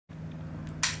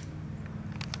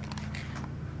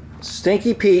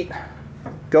Stinky Pete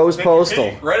goes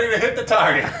postal. Pete, ready to hit the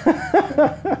target.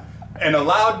 And a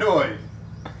loud noise.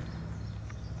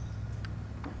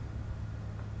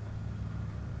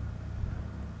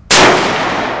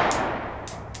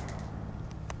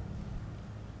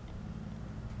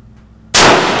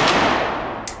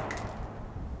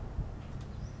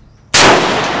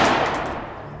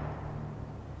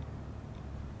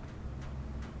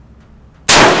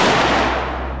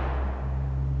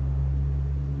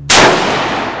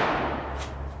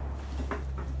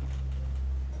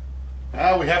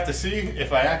 Now we have to see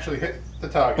if I actually hit the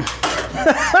target.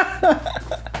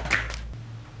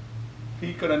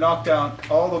 He could have knocked down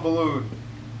all the balloons.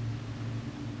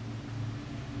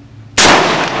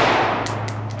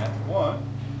 That's one.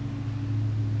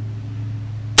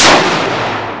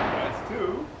 That's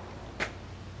two.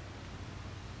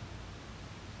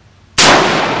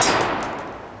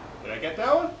 Did I get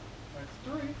that one? That's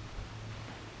three.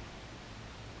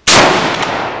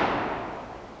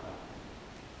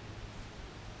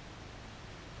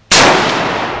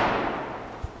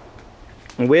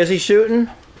 And where's he shooting?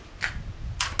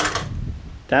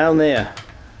 Down there.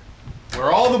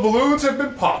 Where all the balloons have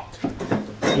been popped.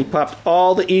 He popped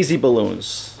all the easy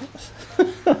balloons.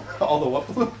 All the what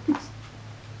balloons?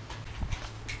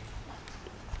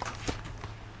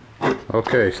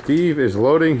 Okay, Steve is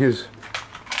loading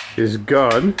his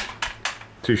gun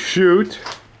to shoot.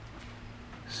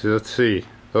 So let's see.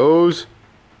 Those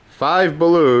 5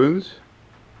 balloons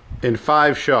in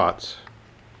 5 shots.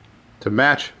 To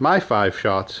match my 5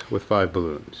 shots with 5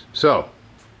 balloons. So,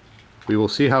 we will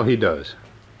see how he does.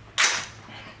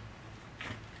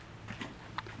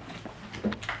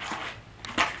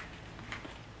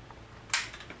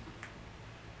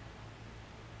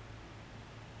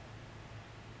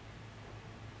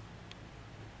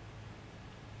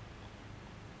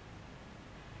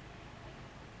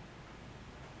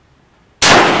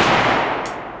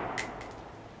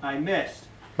 I missed.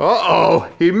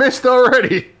 Uh-oh, he missed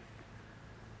already.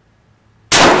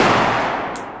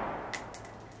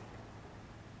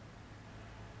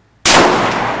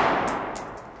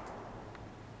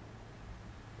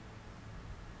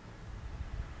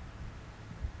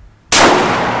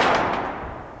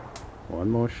 One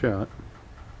more shot.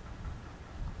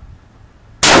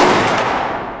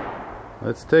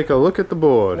 Let's take a look at the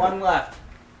board. One left.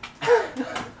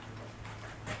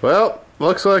 Well,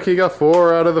 looks like he got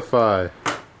 4 out of the 5.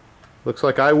 Looks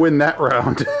like I win that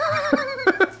round.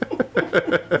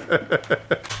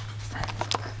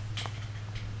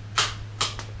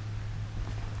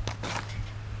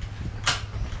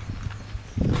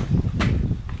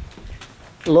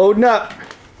 Loading up.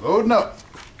 Loading up.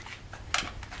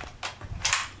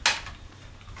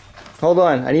 Hold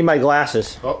on, I need my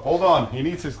glasses. Oh, hold on, he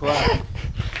needs his glasses.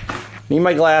 Need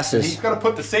my glasses. He's got to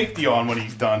put the safety on when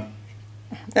he's done.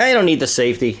 I don't need the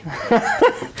safety.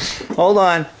 Hold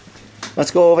on. Let's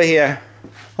go over here.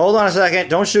 Hold on a second.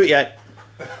 Don't shoot yet.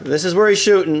 This is where he's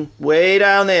shooting. Way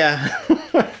down there.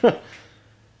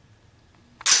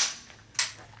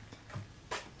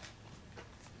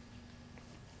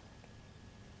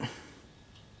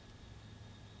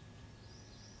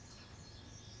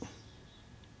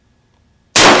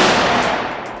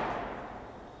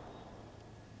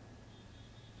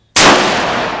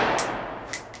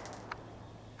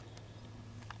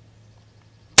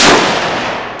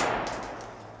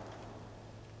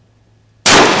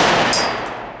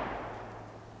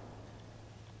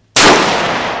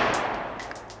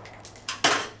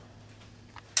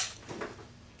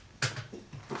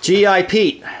 G.I.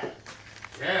 Pete.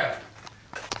 Yeah.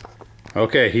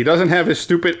 Okay, he doesn't have his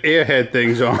stupid airhead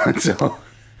things on, so...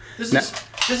 This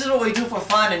is what we do for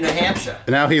fun in New Hampshire.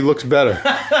 Now he looks better.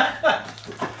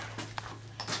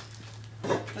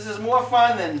 This is more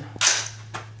fun than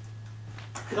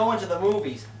going to the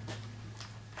movies.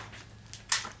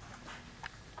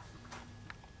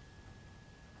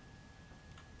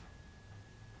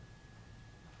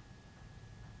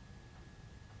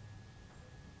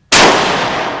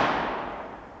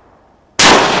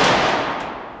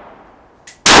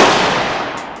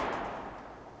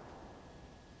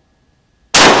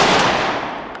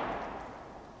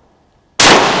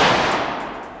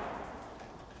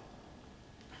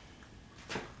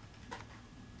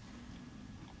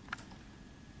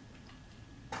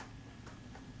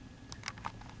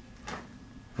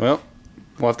 Well,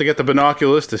 we'll have to get the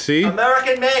binoculars to see.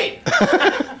 American made.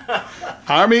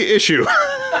 Army issue.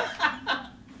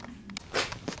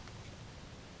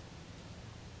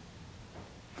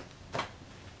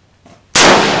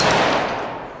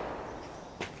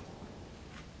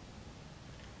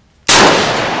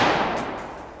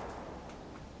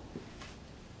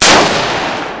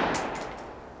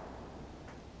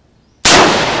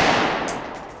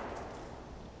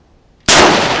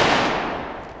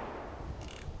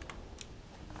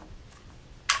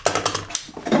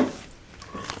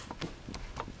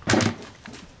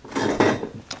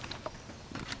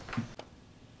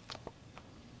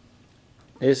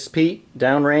 Is Pete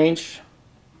downrange,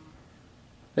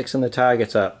 fixing the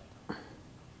targets up.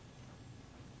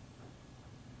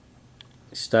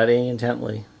 Studying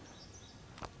intently.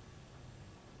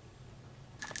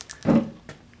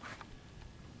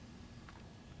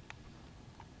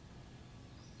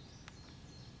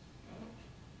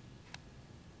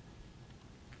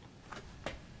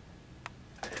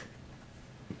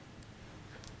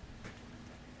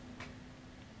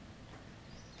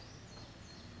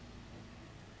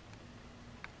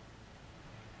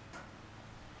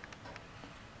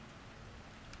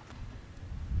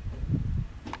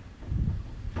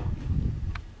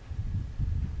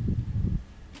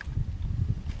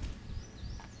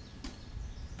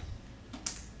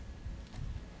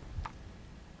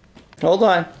 Hold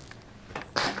on.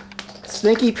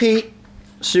 Stinky Pete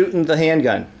shooting the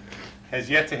handgun. Has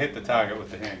yet to hit the target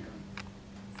with the handgun.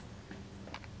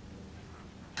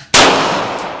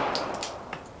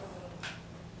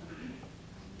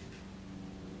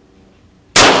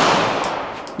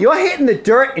 You're hitting the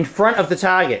dirt in front of the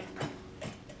target.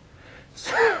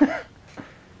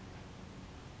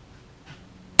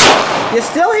 You're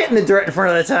still hitting the dirt in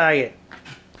front of the target.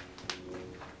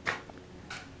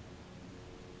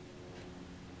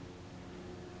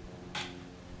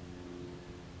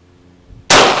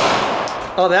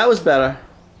 Oh, that was better.